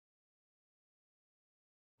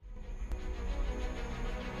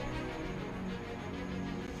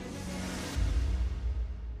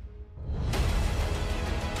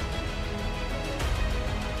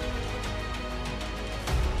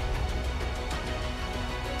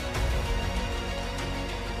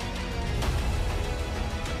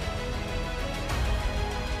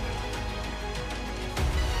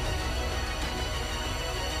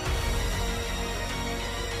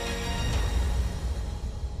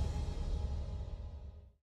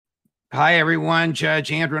Hi, everyone.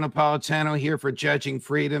 Judge Andrew Napolitano here for Judging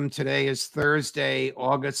Freedom. Today is Thursday,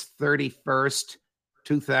 August 31st,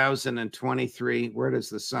 2023. Where does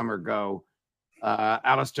the summer go?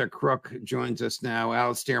 Alastair Crooke joins us now.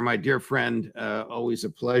 Alastair, my dear friend, always a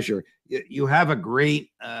pleasure. You have a great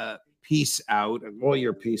piece out. All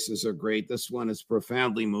your pieces are great. This one is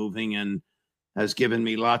profoundly moving and has given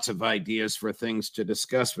me lots of ideas for things to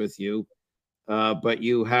discuss with you. But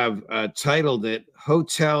you have titled it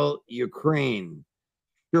Hotel Ukraine.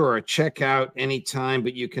 Sure, check out anytime,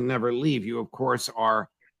 but you can never leave. You, of course, are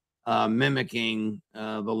mimicking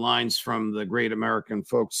the lines from the great American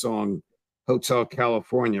folk song, Hotel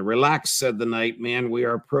California. Relax, said the night man. We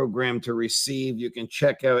are programmed to receive. You can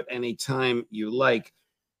check out anytime you like,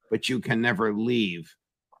 but you can never leave.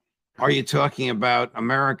 Are you talking about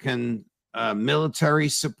American military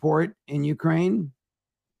support in Ukraine?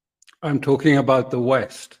 I'm talking about the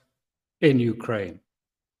West in Ukraine.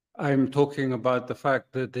 I'm talking about the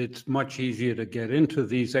fact that it's much easier to get into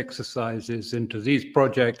these exercises, into these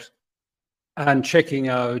projects, and checking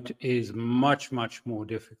out is much, much more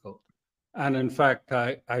difficult. And in fact,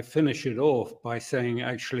 I finish it off by saying,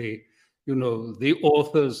 actually, you know, the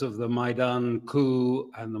authors of the Maidan coup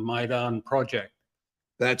and the Maidan project.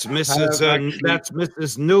 That's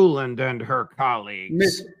Mrs. Newland and her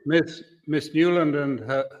colleagues. Miss Newland and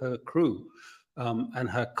her crew and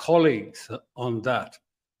her colleagues on that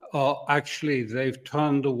are actually, they've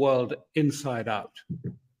turned the world inside out.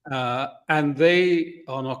 And they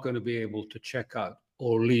are not going to be able to check out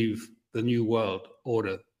or leave the new world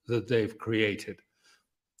order that they've created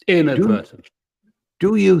inadvertently.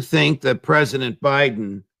 Do you think that President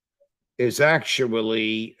Biden is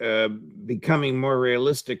actually becoming more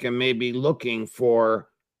realistic and maybe looking for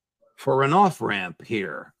an off-ramp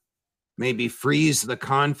here? Maybe freeze the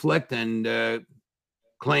conflict and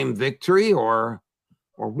claim victory, or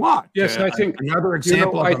what? Yes, I think another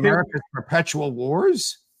example of America's perpetual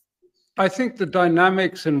wars. I think the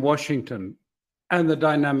dynamics in Washington and the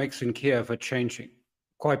dynamics in Kiev are changing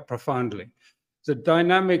quite profoundly. The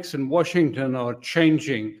dynamics in Washington are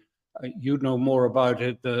changing. You know more about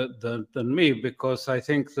it than me, because I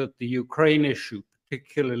think that the Ukraine issue,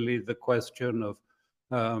 particularly the question of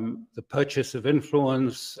the purchase of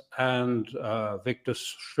influence and Viktor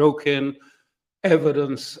Shokin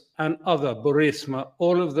evidence and other Burisma,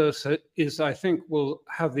 all of this is, I think, will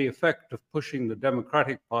have the effect of pushing the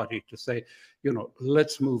Democratic Party to say, you know,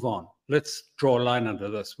 let's move on. Let's draw a line under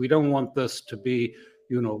this. We don't want this to be,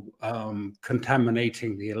 you know,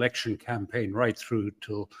 contaminating the election campaign right through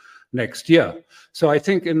till next year. So I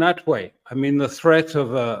think in that way, I mean, the threat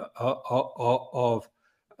of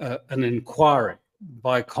an inquiry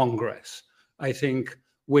by Congress, I think,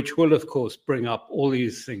 which will, of course, bring up all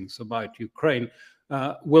these things about Ukraine,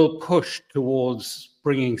 will push towards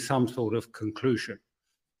bringing some sort of conclusion.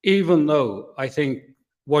 Even though I think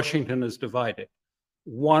Washington is divided,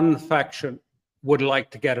 one faction would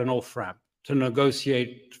like to get an off-ramp to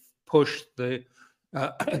negotiate, push the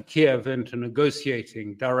Kiev into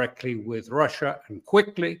negotiating directly with Russia and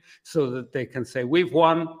quickly, so that they can say, we've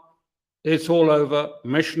won, it's all over,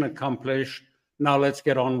 mission accomplished, now let's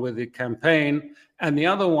get on with the campaign. And the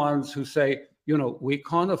other ones who say, you know, we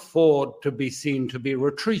can't afford to be seen to be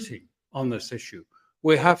retreating on this issue.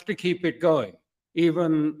 We have to keep it going,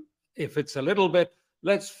 even if it's a little bit.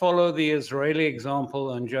 Let's follow the Israeli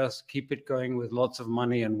example and just keep it going with lots of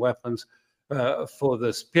money and weapons for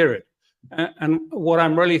this period. And what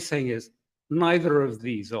I'm really saying is neither of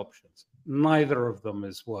these options, neither of them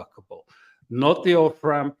is workable. Not the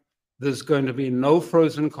off-ramp. There's going to be no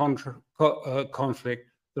frozen conflict.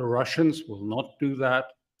 The Russians will not do that.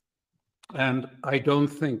 And I don't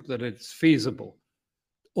think that it's feasible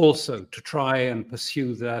also to try and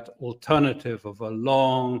pursue that alternative of a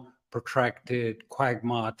long, protracted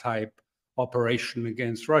quagmire type operation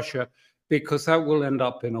against Russia, because that will end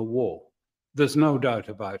up in a war. There's no doubt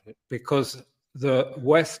about it, because the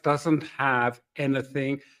West doesn't have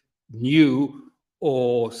anything new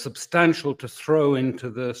or substantial to throw into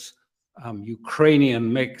this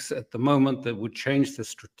Ukrainian mix at the moment that would change the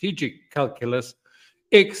strategic calculus,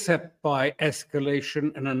 except by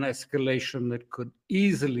escalation, and an escalation that could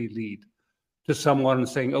easily lead to someone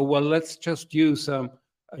saying, oh, well, let's just use a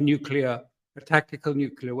tactical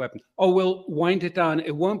nuclear weapon. Oh, we'll wind it down.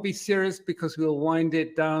 It won't be serious because we'll wind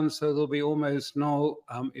it down so there'll be almost no,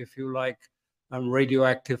 if you like,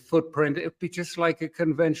 radioactive footprint. It'll be just like a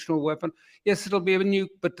conventional weapon. Yes, it'll be a nuke,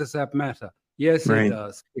 but does that matter? Yes, right. It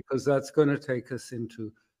does, because that's going to take us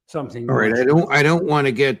into something. All right, I don't want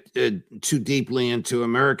to get too deeply into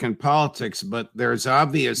American politics, but there's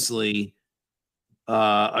obviously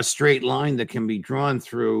a straight line that can be drawn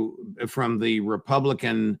through from the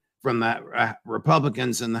Republicans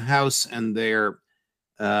in the House and their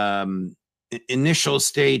initial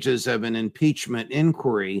stages of an impeachment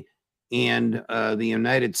inquiry and the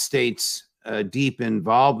United States deep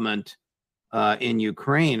involvement in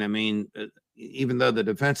Ukraine. I mean, even though the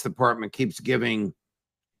Defense Department keeps giving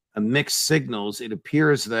mixed signals, it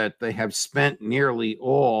appears that they have spent nearly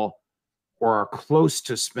all, or are close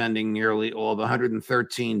to spending nearly all, the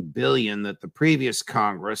 $113 billion that the previous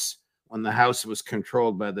Congress, when the House was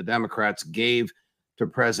controlled by the Democrats, gave to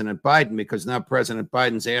President Biden, because now President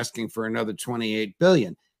Biden's asking for another $28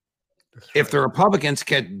 billion. Right. If the Republicans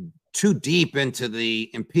get too deep into the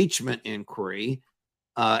impeachment inquiry,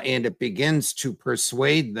 and it begins to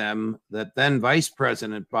persuade them that then Vice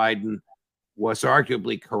President Biden was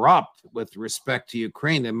arguably corrupt with respect to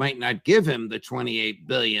Ukraine, they might not give him the $28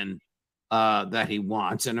 billion that he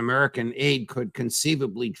wants, and American aid could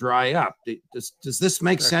conceivably dry up. Does this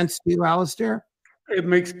make sense to you, Alastair? It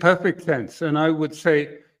makes perfect sense. And I would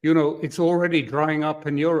say, it's already drying up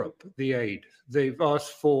in Europe, the aid. They've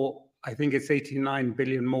asked for, I think it's 89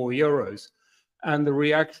 billion more euros. And the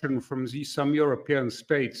reaction from some European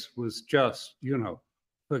states was just,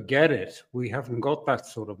 forget it. We haven't got that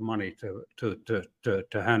sort of money to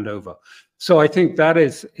hand over. So I think that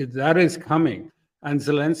is coming. And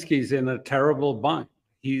Zelensky's in a terrible bind.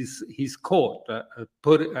 He's caught. I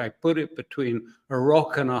put it between a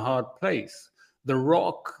rock and a hard place. The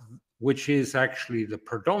rock, which is actually the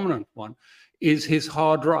predominant one, is his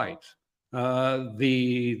hard right.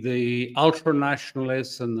 The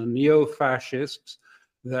ultra-nationalists and the neo-fascists,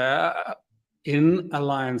 they're in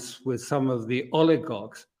alliance with some of the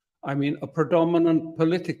oligarchs, are predominant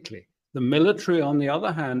politically. The military, on the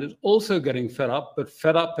other hand, is also getting fed up, but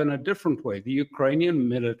fed up in a different way. The Ukrainian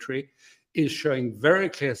military is showing very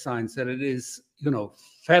clear signs that it is,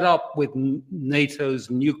 fed up with NATO's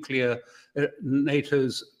military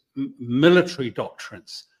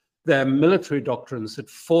doctrines. Their military doctrines that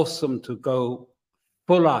force them to go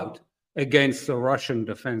full out against the Russian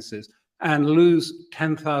defenses and lose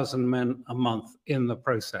 10,000 men a month in the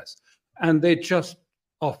process. And they just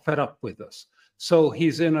are fed up with us. So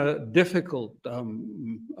he's in a difficult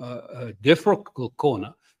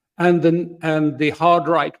corner. And the hard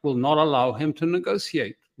right will not allow him to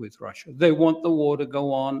negotiate with Russia. They want the war to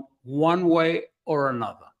go on one way or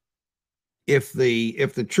another. If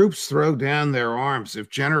the troops throw down their arms, if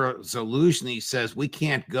General Zaluzhny says we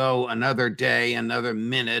can't go another day, another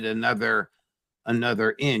minute, another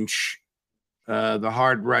inch, the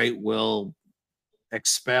hard right will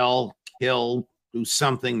expel, kill, do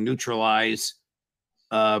something, neutralize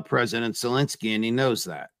President Zelensky, and he knows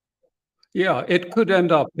that. Yeah, it could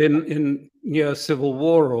end up in civil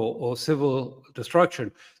war or civil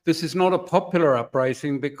destruction. This is not a popular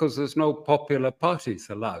uprising because there's no popular parties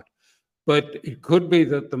allowed. But it could be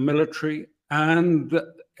that the military and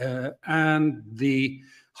the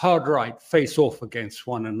hard right face off against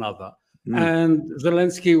one another. And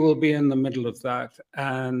Zelensky will be in the middle of that.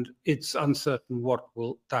 And it's uncertain what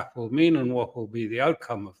that will mean and what will be the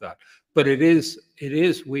outcome of that. But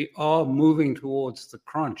we are moving towards the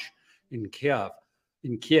crunch in Kiev.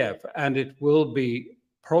 And it will be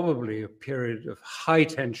probably a period of high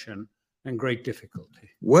tension and great difficulty.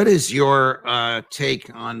 What is your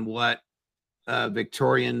take on what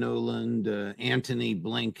Victoria Nuland, Antony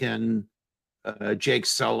Blinken, Jake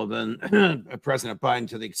Sullivan, President Biden,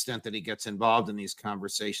 to the extent that he gets involved in these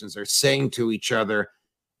conversations, are saying to each other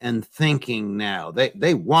and thinking now?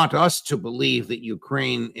 They want us to believe that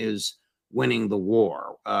Ukraine is winning the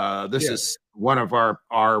war. This is one of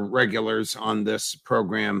our regulars on this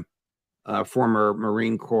program, former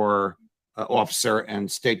Marine Corps officer and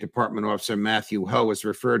State Department officer Matthew Ho, has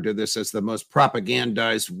referred to this as the most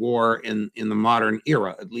propagandized war in the modern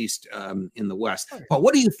era, at least in the West. But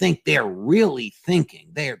what do you think they're really thinking?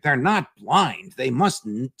 They're not blind. They must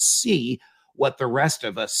see what the rest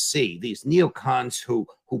of us see, these neocons who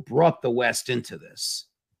brought the West into this.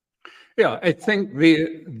 Yeah, I think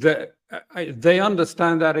they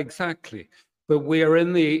understand that exactly. But we are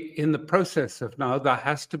in the process of now, there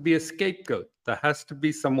has to be a scapegoat. There has to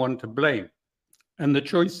be someone to blame. And the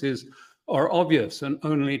choices are obvious and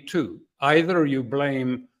only two. Either you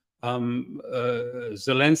blame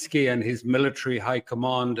Zelensky and his military high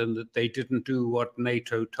command and that they didn't do what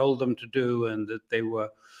NATO told them to do and that they were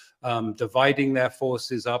dividing their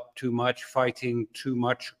forces up too much, fighting too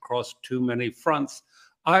much across too many fronts.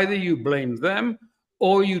 Either you blame them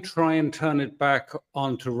or you try and turn it back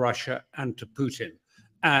onto Russia and to Putin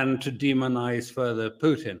and to demonize further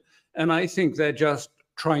Putin. And I think they're just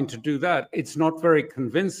trying to do that. It's not very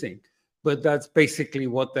convincing, but that's basically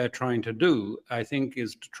what they're trying to do, I think,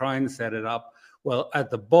 is to try and set it up. Well, at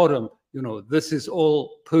the bottom, this is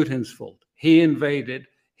all Putin's fault. He invaded,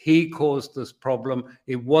 he caused this problem.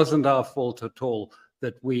 It wasn't our fault at all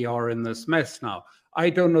that we are in this mess now. I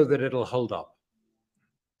don't know that it'll hold up.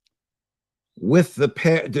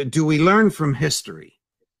 Do we learn from history,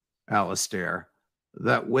 Alastair,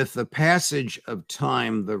 that with the passage of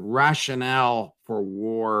time, the rationale for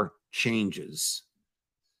war changes?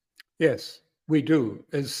 Yes, we do.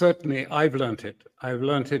 And certainly, I've learned it. I've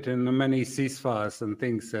learned it in the many ceasefires and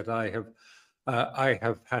things that I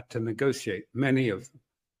have had to negotiate, many of them.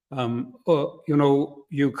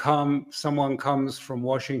 Someone comes from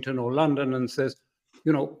Washington or London and says,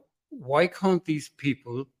 why can't these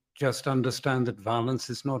people just understand that violence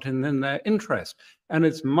is not in their interest? And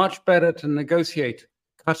it's much better to negotiate,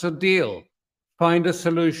 cut a deal, find a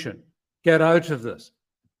solution, get out of this.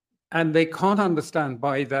 And they can't understand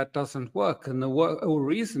why that doesn't work. And the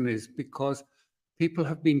reason is because people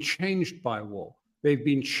have been changed by war. They've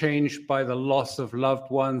been changed by the loss of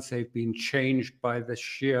loved ones. They've been changed by the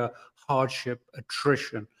sheer hardship,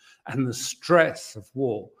 attrition, and the stress of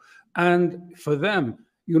war. And for them,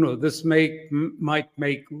 this might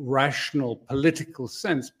make rational political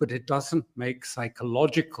sense, but it doesn't make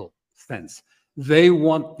psychological sense. They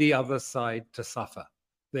want the other side to suffer.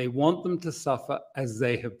 They want them to suffer as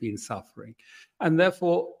they have been suffering. And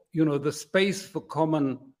therefore, the space for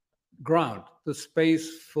common ground, the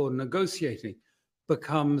space for negotiating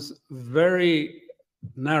becomes very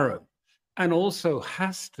narrow, and also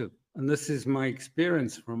has to, and this is my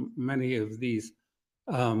experience from many of these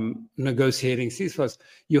negotiating ceasefires,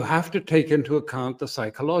 you have to take into account the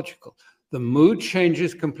psychological. The mood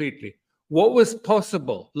changes completely. What was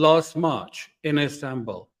possible last March in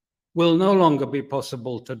Istanbul will no longer be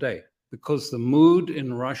possible today, because the mood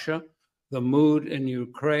in Russia, the mood in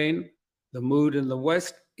Ukraine, the mood in the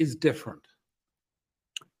West is different.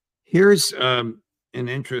 Here's an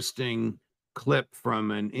interesting clip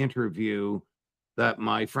from an interview that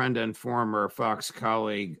my friend and former Fox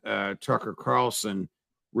colleague Tucker Carlson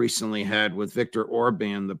recently had with Viktor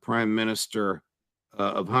Orban, the Prime Minister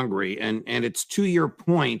of Hungary. And it's to your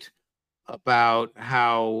point about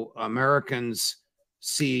how Americans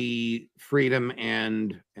see freedom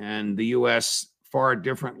and the U.S. far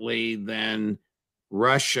differently than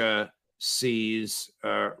Russia sees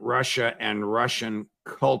Russia and Russian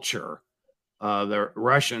culture. The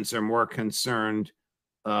Russians are more concerned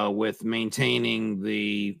with maintaining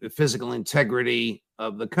the physical integrity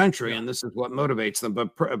of the country, and this is what motivates them.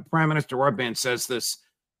 But Prime Minister Orban says this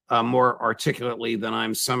more articulately than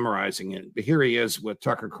I'm summarizing it. But here he is with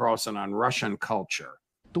Tucker Carlson on Russian culture.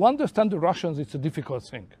 To understand the Russians, it's a difficult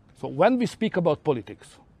thing. So when we speak about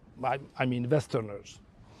politics, I mean Westerners,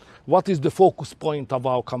 what is the focus point of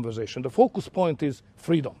our conversation? The focus point is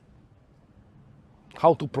freedom.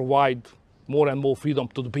 How to provide more and more freedom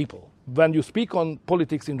to the people. When you speak on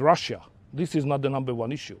politics in Russia, this is not the number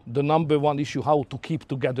one issue. The number one issue, how to keep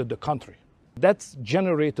together the country. That's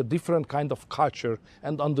generate a different kind of culture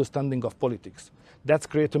and understanding of politics. That's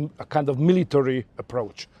create a kind of military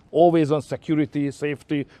approach, always on security,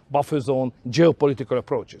 safety, buffer zone, geopolitical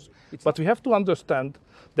approaches. But we have to understand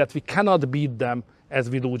that we cannot beat them as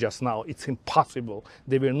we do just now. It's impossible.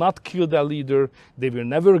 They will not kill their leader. They will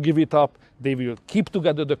never give it up. They will keep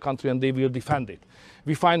together the country and they will defend it.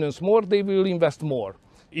 We finance more, they will invest more.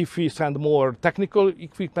 If we send more technical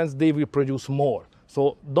equipment, they will produce more.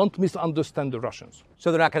 So don't misunderstand the Russians.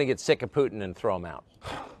 So they're not going to get sick of Putin and throw him out?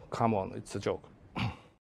 Come on, it's a joke.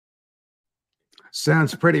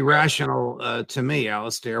 Sounds pretty rational to me,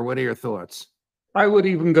 Alastair. What are your thoughts? I would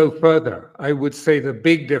even go further. I would say the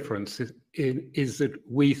big difference is that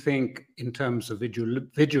we think in terms of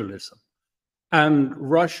vigilism. And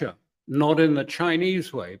Russia, not in the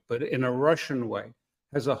Chinese way, but in a Russian way,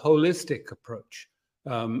 has a holistic approach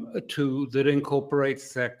that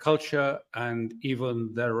incorporates their culture and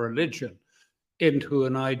even their religion into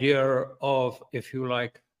an idea of, if you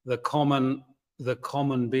like, the common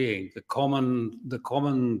being, the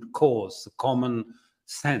common cause, the common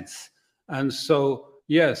sense. And so,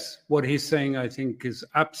 yes, what he's saying, I think, is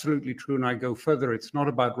absolutely true. And I go further. It's not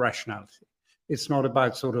about rationality. It's not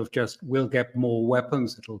about sort of just, we'll get more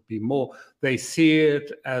weapons, it'll be more. They see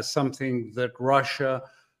it as something that Russia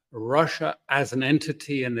as an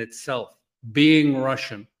entity in itself, being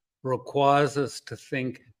Russian, requires us to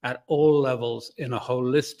think at all levels in a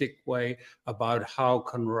holistic way about how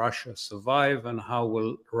can Russia survive and how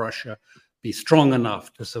will Russia be strong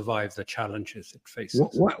enough to survive the challenges it faces.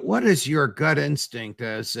 What is your gut instinct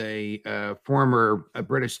as a former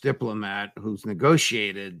British diplomat who's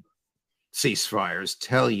negotiated ceasefires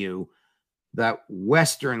tell you that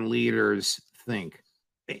Western leaders think?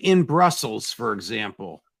 In Brussels, for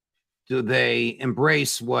example, do they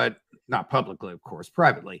embrace what, not publicly, of course,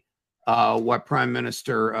 privately, what Prime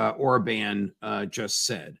Minister Orban just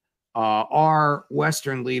said? Are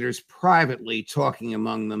Western leaders privately talking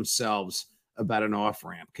among themselves about an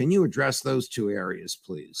off-ramp? Can you address those two areas,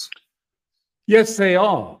 please? Yes, they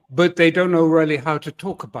are, but they don't know really how to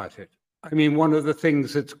talk about it. I mean, one of the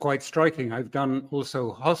things that's quite striking, I've done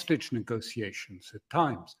also hostage negotiations at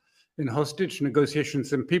times. In hostage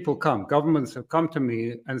negotiations, and governments have come to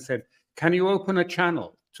me and said, can you open a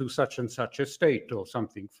channel to such and such a state or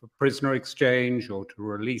something for prisoner exchange or to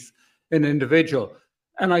release an individual?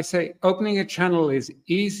 And I say, opening a channel is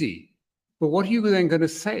easy, but what are you then going to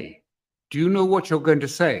say? Do you know what you're going to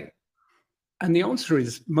say? And the answer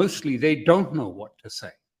is mostly they don't know what to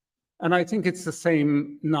say. And I think it's the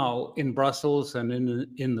same now in Brussels and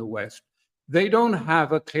in the West. They don't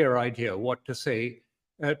have a clear idea what to say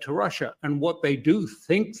to Russia. And what they do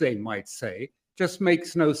think they might say just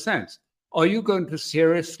makes no sense. Are you going to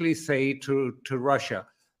seriously say to Russia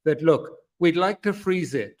that, look, we'd like to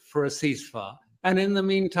freeze it for a ceasefire, and in the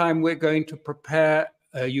meantime, we're going to prepare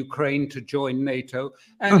Ukraine to join NATO.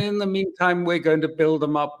 And in the meantime, we're going to build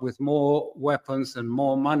them up with more weapons and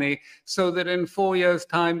more money so that in 4 years'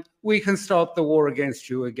 time, we can start the war against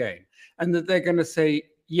you again. And that they're going to say,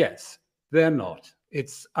 yes, they're not.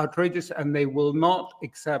 It's outrageous, and they will not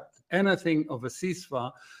accept anything of a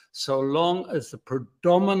ceasefire so long as the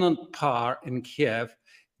predominant power in Kiev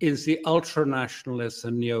is the ultra-nationalists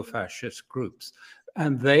and neo-fascist groups.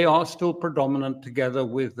 And they are still predominant together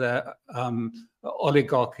with their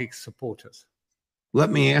oligarchic supporters. Let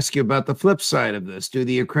me ask you about the flip side of this. Do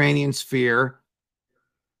the Ukrainians fear,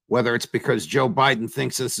 whether it's because Joe Biden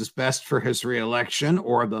thinks this is best for his reelection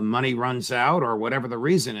or the money runs out or whatever the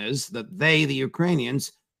reason is, that they, the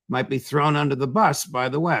Ukrainians, might be thrown under the bus by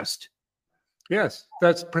the West? Yes,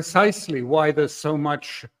 that's precisely why there's so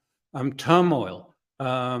much turmoil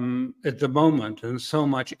at the moment and so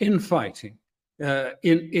much infighting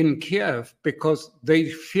in Kiev, because they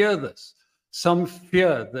fear this. Some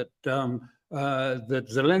fear that that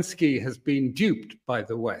Zelensky has been duped by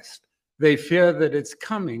the West. They fear that it's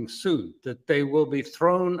coming soon, that they will be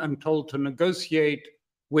thrown and told to negotiate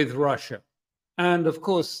with Russia. And of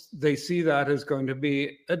course, they see that as going to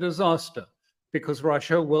be a disaster, because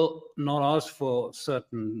Russia will not ask for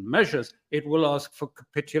certain measures. It will ask for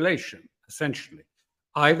capitulation, essentially.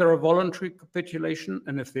 Either a voluntary capitulation,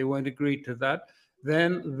 and if they won't agree to that,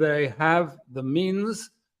 then they have the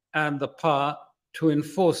means and the power to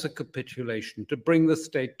enforce a capitulation, to bring the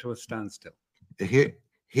state to a standstill.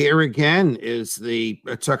 Here again is the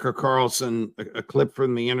Tucker Carlson, a clip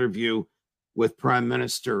from the interview with Prime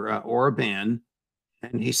Minister Orban.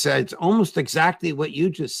 And he said, it's almost exactly what you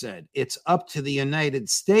just said. It's up to the United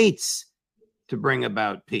States to bring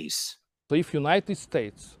about peace. So if United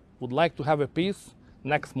States would like to have a peace,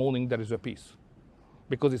 next morning there is a peace.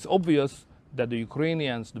 Because it's obvious that the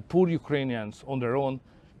Ukrainians, the poor Ukrainians on their own,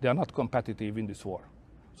 they are not competitive in this war.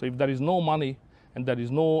 So if there is no money and there is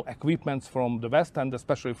no equipment from the West and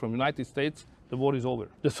especially from the United States, the war is over.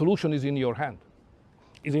 The solution is in your hand.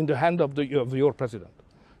 It's in the hand of your president.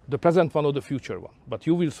 The present one or the future one, but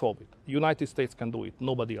you will solve it. The United States can do it,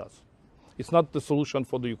 nobody else. It's not the solution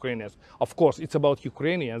for the Ukrainians. Of course, it's about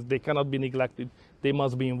Ukrainians. They cannot be neglected. They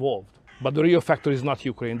must be involved. But the real factor is not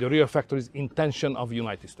Ukraine. The real factor is intention of the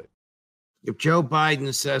United States. If Joe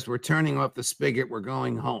Biden says we're turning off the spigot, we're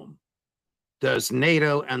going home, does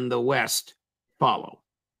NATO and the West follow?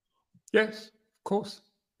 Yes, of course,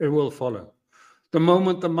 it will follow. The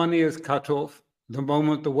moment the money is cut off, the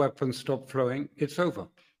moment the weapons stop flowing, it's over.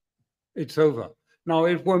 It's over. Now,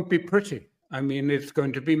 it won't be pretty. I mean, it's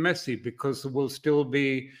going to be messy because there will still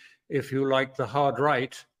be, if you like, the hard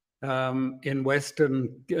right in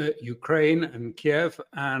Western Ukraine and Kiev,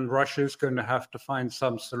 and Russia is going to have to find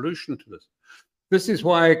some solution to this. This is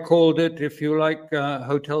why I called it, if you like,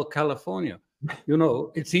 Hotel California. You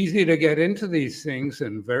know, it's easy to get into these things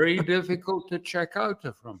and very difficult to check out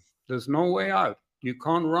from. There's no way out. You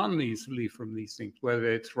can't run easily from these things,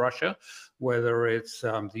 whether it's Russia, whether it's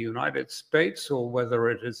the United States, or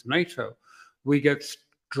whether it is NATO. We get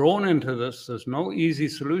drawn into this. There's no easy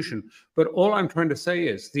solution. But all I'm trying to say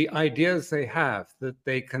is the ideas they have, that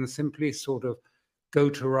they can simply sort of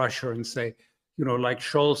go to Russia and say, you know, like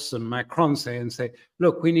Scholz and Macron say, and say,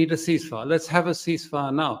 look, we need a ceasefire. Let's have a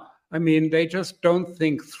ceasefire now. I mean, they just don't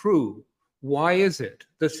think through. Why is it?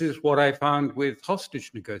 This is what I found with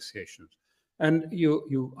hostage negotiations. And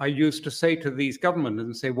I used to say to these governments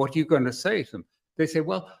and say, what are you going to say to them? they say,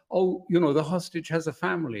 well, oh, the hostage has a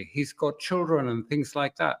family. He's got children and things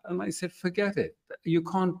like that. And I said, forget it. You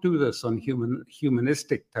can't do this on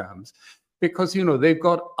humanistic terms because, they've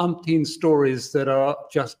got umpteen stories that are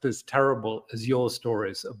just as terrible as your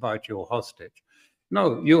stories about your hostage.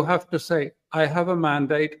 No, you have to say, I have a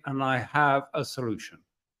mandate and I have a solution.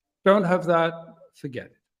 Don't have that, forget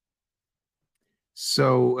it.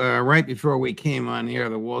 So right before we came on here,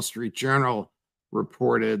 the Wall Street Journal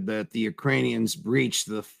reported that the Ukrainians breached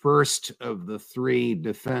the first of the three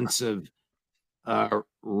defensive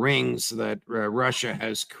rings that Russia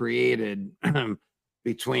has created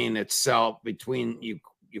between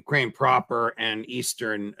Ukraine proper and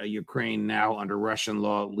eastern Ukraine, now under Russian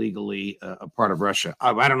law, legally a part of Russia.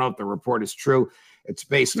 I don't know if the report is true. It's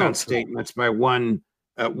based on statements by one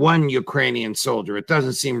Ukrainian soldier. It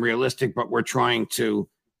doesn't seem realistic, but we're trying to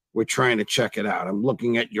check it out. I'm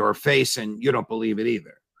looking at your face, and you don't believe it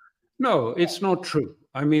either. No, it's not true.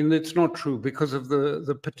 I mean, it's not true because of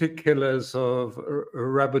the particulars of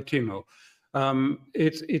Rabotina.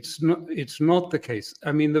 It's not the case.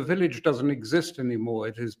 I mean, the village doesn't exist anymore.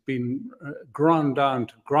 It has been ground down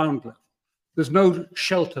to ground level. There's no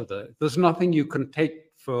shelter there. There's nothing you can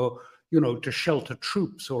take for, to shelter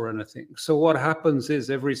troops or anything. So what happens is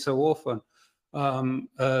every so often,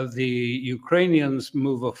 the Ukrainians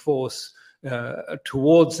move a force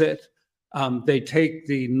towards it. They take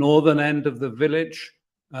the northern end of the village.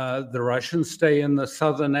 The Russians stay in the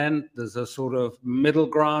southern end. There's a sort of middle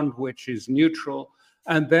ground, which is neutral.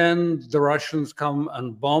 And then the Russians come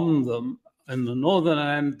and bomb them. In the northern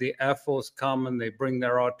end, the Air Force come and they bring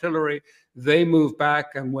their artillery. They move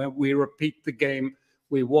back, and when we repeat the game,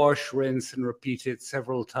 we wash, rinse, and repeat it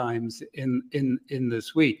several times in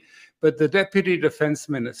this week. But the Deputy Defense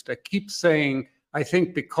Minister keeps saying, I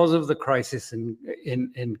think because of the crisis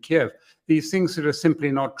in Kiev, these things that are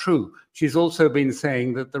simply not true. She's also been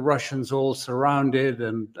saying that the Russians are all surrounded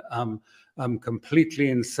and completely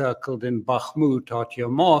encircled in Bakhmut,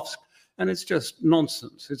 Artyomovsk, and it's just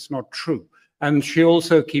nonsense. It's not true. And she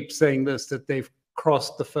also keeps saying this, that they've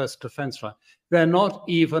crossed the first defense line. They're not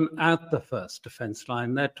even at the first defense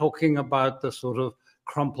line. They're talking about the sort of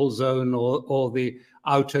crumple zone or the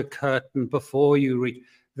outer curtain before you reach.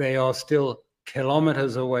 They are still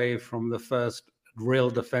kilometers away from the first real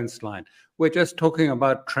defense line. We're just talking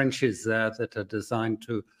about trenches there that are designed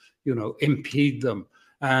to, impede them.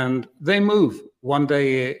 And they move. One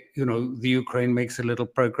day, the Ukraine makes a little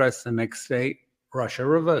progress. The next day, Russia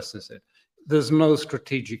reverses it. There's no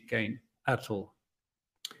strategic gain at all.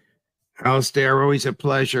 Alastair, always a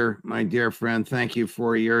pleasure, my dear friend. Thank you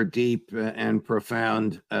for your deep and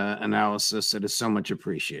profound analysis. It is so much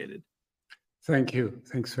appreciated. Thank you.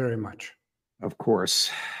 Thanks very much. Of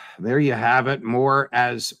course. There you have it. More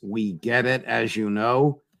as we get it, as you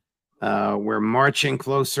know. We're marching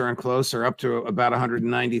closer and closer up to about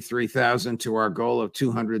 193,000 to our goal of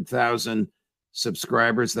 200,000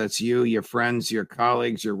 subscribers. That's you, your friends, your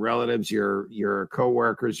colleagues, your relatives, your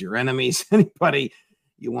coworkers, your enemies, anybody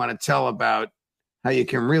you want to tell about how you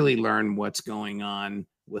can really learn what's going on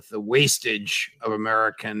with the wastage of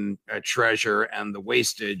American treasure and the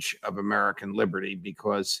wastage of American liberty,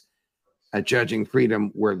 because at Judging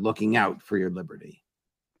Freedom, we're looking out for your liberty.